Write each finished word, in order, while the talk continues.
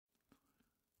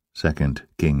2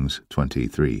 Kings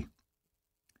 23.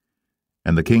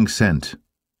 And the king sent,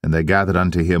 and they gathered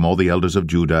unto him all the elders of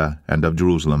Judah and of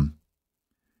Jerusalem.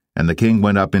 And the king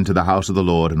went up into the house of the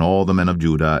Lord, and all the men of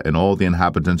Judah, and all the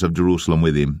inhabitants of Jerusalem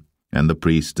with him, and the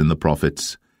priests and the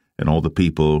prophets, and all the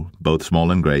people, both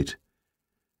small and great.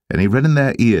 And he read in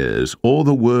their ears all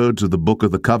the words of the book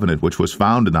of the covenant which was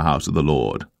found in the house of the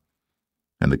Lord.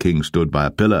 And the king stood by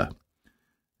a pillar,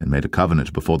 and made a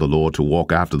covenant before the Lord to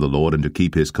walk after the Lord, and to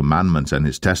keep his commandments and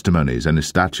his testimonies and his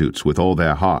statutes with all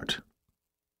their heart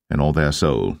and all their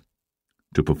soul,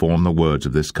 to perform the words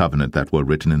of this covenant that were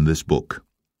written in this book.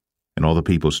 And all the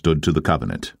people stood to the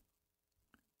covenant.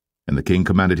 And the king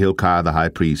commanded Hilkiah the high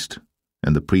priest,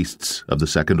 and the priests of the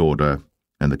second order,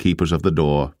 and the keepers of the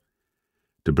door,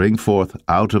 to bring forth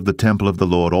out of the temple of the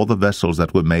Lord all the vessels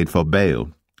that were made for Baal,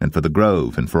 and for the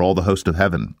grove, and for all the host of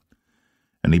heaven.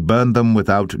 And he burned them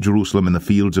without Jerusalem in the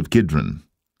fields of Kidron,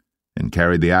 and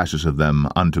carried the ashes of them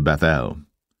unto Bethel.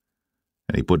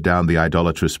 And he put down the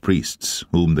idolatrous priests,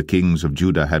 whom the kings of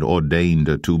Judah had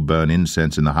ordained to burn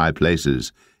incense in the high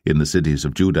places, in the cities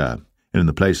of Judah, and in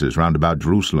the places round about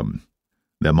Jerusalem,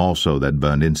 them also that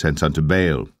burned incense unto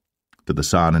Baal, to the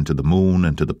sun, and to the moon,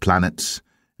 and to the planets,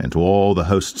 and to all the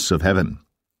hosts of heaven.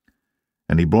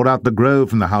 And he brought out the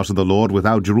grove from the house of the Lord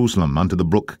without Jerusalem unto the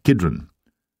brook Kidron,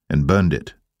 and burned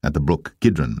it at the brook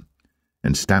Kidron,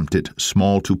 and stamped it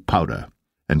small to powder,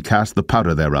 and cast the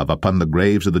powder thereof upon the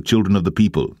graves of the children of the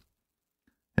people.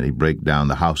 And he brake down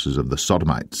the houses of the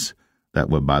Sodomites, that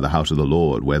were by the house of the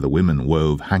Lord, where the women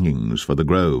wove hangings for the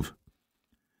grove.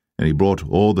 And he brought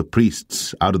all the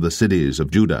priests out of the cities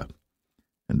of Judah,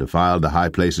 and defiled the high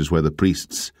places where the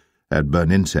priests had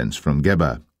burned incense, from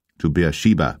Geba to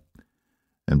Beersheba,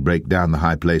 and brake down the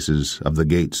high places of the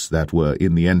gates that were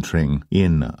in the entering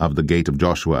in of the gate of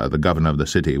Joshua, the governor of the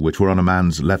city, which were on a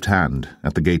man's left hand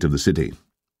at the gate of the city.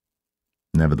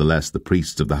 Nevertheless the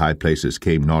priests of the high places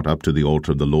came not up to the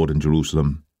altar of the Lord in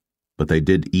Jerusalem, but they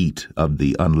did eat of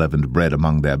the unleavened bread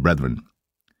among their brethren.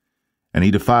 And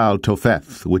he defiled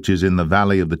Topheth, which is in the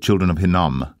valley of the children of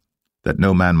Hinnom, that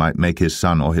no man might make his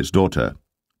son or his daughter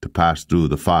to pass through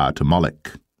the fire to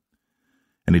Molech.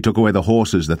 And he took away the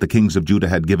horses that the kings of Judah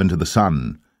had given to the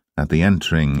sun, at the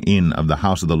entering in of the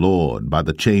house of the Lord, by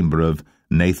the chamber of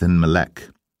Nathan-Melech,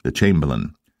 the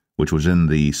chamberlain, which was in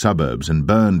the suburbs, and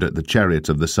burned the chariots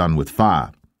of the sun with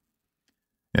fire.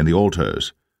 And the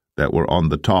altars that were on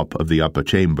the top of the upper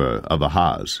chamber of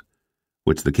Ahaz,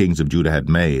 which the kings of Judah had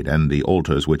made, and the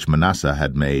altars which Manasseh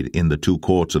had made in the two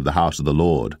courts of the house of the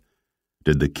Lord,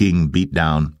 did the king beat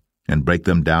down, and break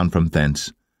them down from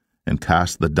thence, and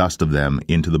cast the dust of them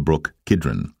into the brook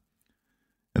Kidron.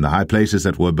 And the high places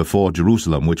that were before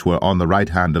Jerusalem, which were on the right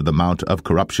hand of the mount of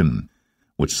corruption,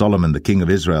 which Solomon the king of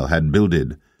Israel had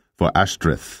builded for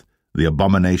Ashtoreth, the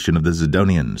abomination of the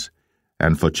Zidonians,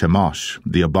 and for Chemosh,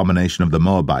 the abomination of the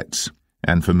Moabites,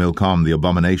 and for Milcom, the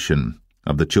abomination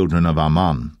of the children of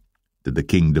Ammon, did the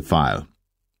king defile.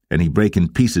 And he brake in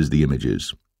pieces the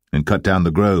images, and cut down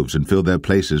the groves, and filled their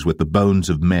places with the bones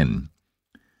of men.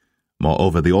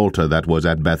 Moreover, the altar that was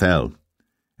at Bethel,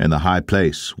 and the high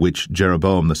place which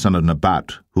Jeroboam the son of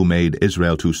Nebat, who made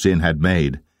Israel to sin, had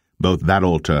made, both that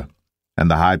altar and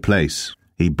the high place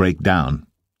he brake down,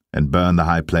 and burned the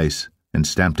high place, and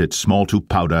stamped it small to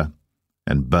powder,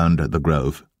 and burned the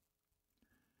grove.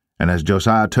 And as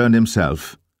Josiah turned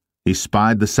himself, he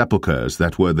spied the sepulchres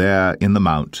that were there in the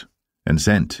mount, and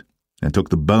sent, and took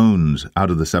the bones out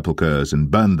of the sepulchres,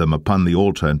 and burned them upon the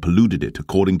altar, and polluted it,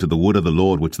 according to the word of the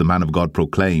Lord which the man of God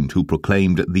proclaimed, who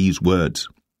proclaimed these words.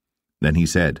 Then he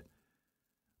said,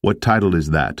 What title is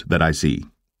that I see?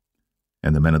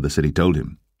 And the men of the city told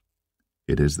him,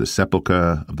 It is the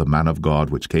sepulchre of the man of God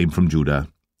which came from Judah,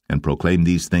 and proclaimed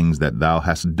these things that thou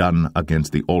hast done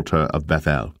against the altar of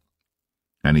Bethel.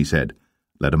 And he said,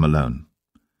 Let him alone.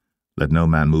 Let no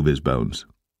man move his bones.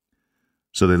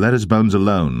 So they let his bones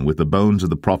alone, with the bones of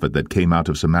the prophet that came out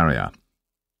of Samaria.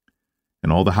 And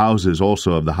all the houses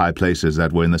also of the high places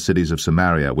that were in the cities of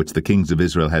Samaria, which the kings of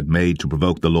Israel had made to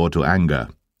provoke the Lord to anger,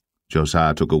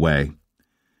 Josiah took away,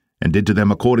 and did to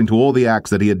them according to all the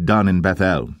acts that he had done in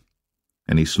Bethel.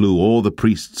 And he slew all the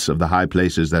priests of the high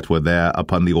places that were there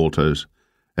upon the altars,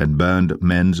 and burned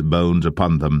men's bones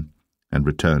upon them, and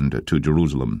returned to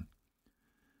Jerusalem.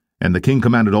 And the king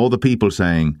commanded all the people,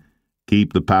 saying,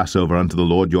 Keep the Passover unto the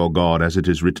Lord your God, as it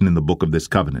is written in the book of this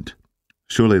covenant.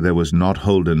 Surely there was not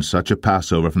holden such a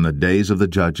Passover from the days of the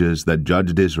judges that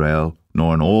judged Israel,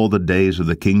 nor in all the days of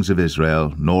the kings of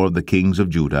Israel, nor of the kings of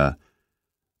Judah,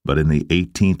 but in the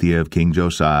 18th year of King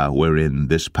Josiah, wherein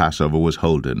this Passover was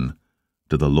holden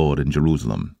to the Lord in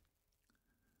Jerusalem.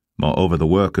 Moreover, the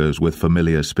workers with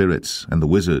familiar spirits, and the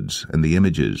wizards, and the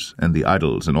images, and the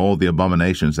idols, and all the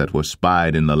abominations that were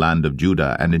spied in the land of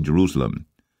Judah and in Jerusalem,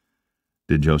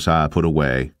 did Josiah put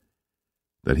away,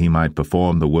 that he might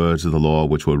perform the words of the law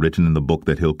which were written in the book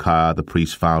that Hilkiah the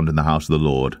priest found in the house of the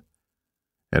Lord.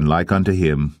 And like unto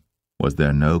him was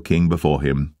there no king before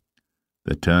him,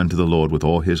 that turned to the Lord with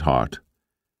all his heart,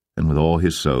 and with all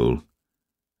his soul,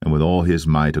 and with all his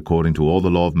might, according to all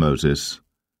the law of Moses,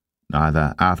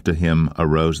 neither after him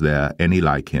arose there any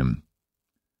like him.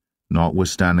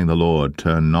 Notwithstanding the Lord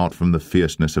turned not from the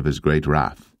fierceness of his great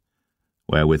wrath,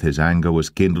 wherewith his anger was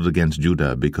kindled against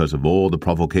Judah, because of all the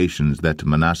provocations that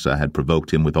Manasseh had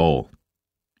provoked him withal.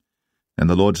 And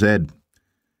the Lord said,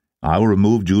 I will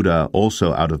remove Judah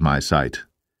also out of my sight,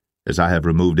 as I have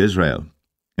removed Israel,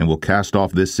 and will cast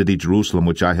off this city Jerusalem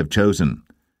which I have chosen,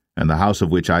 and the house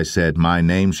of which I said, My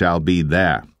name shall be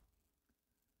there.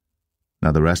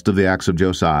 Now the rest of the acts of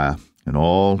Josiah, and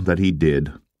all that he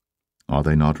did, are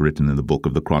they not written in the book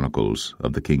of the Chronicles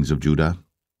of the kings of Judah?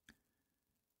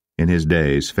 In his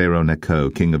days Pharaoh Necho,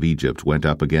 king of Egypt, went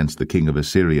up against the king of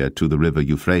Assyria to the river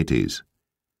Euphrates.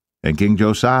 And King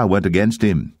Josiah went against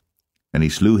him, and he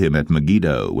slew him at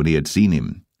Megiddo when he had seen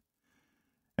him.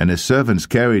 And his servants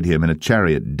carried him in a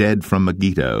chariot dead from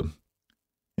Megiddo,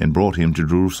 and brought him to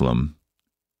Jerusalem,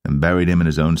 and buried him in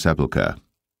his own sepulchre.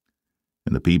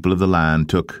 And the people of the land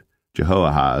took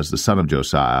Jehoahaz the son of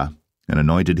Josiah, and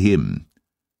anointed him,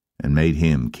 and made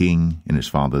him king in his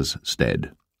father's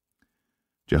stead.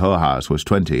 Jehoahaz was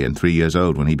 23 years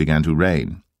old when he began to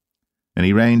reign, and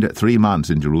he reigned 3 months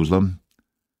in Jerusalem.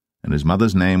 And his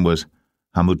mother's name was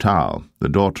Hamutal, the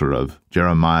daughter of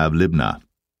Jeremiah of Libnah.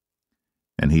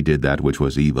 And he did that which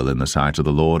was evil in the sight of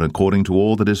the Lord, according to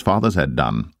all that his fathers had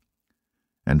done.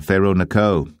 And Pharaoh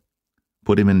Necho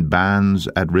put him in bands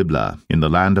at Riblah in the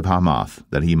land of Hamath,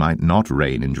 that he might not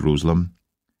reign in Jerusalem,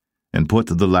 and put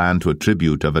the land to a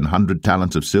tribute of 100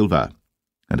 talents of silver,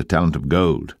 and a talent of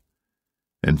gold.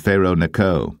 And Pharaoh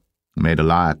Necho made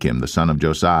Eliakim the son of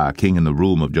Josiah king in the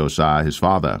room of Josiah his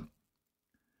father,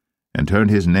 and turned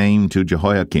his name to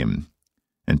Jehoiakim,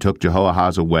 and took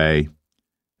Jehoahaz away,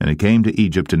 and he came to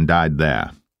Egypt and died there.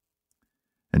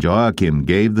 And Jehoiakim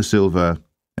gave the silver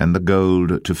and the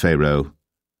gold to Pharaoh,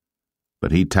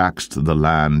 but he taxed the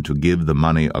land to give the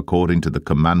money according to the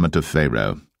commandment of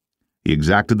Pharaoh. He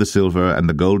exacted the silver and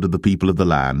the gold of the people of the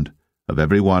land, of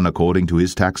every one according to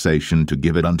his taxation, to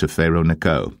give it unto Pharaoh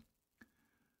Necho.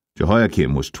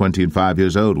 Jehoiakim was 25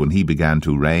 years old when he began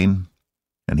to reign,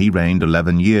 and he reigned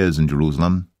 11 years in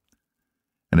Jerusalem.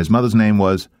 And his mother's name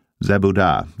was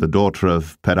Zebudah, the daughter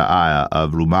of Pedaiah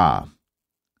of Rumah.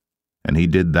 And he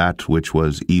did that which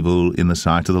was evil in the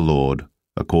sight of the Lord,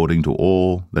 according to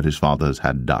all that his fathers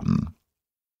had done.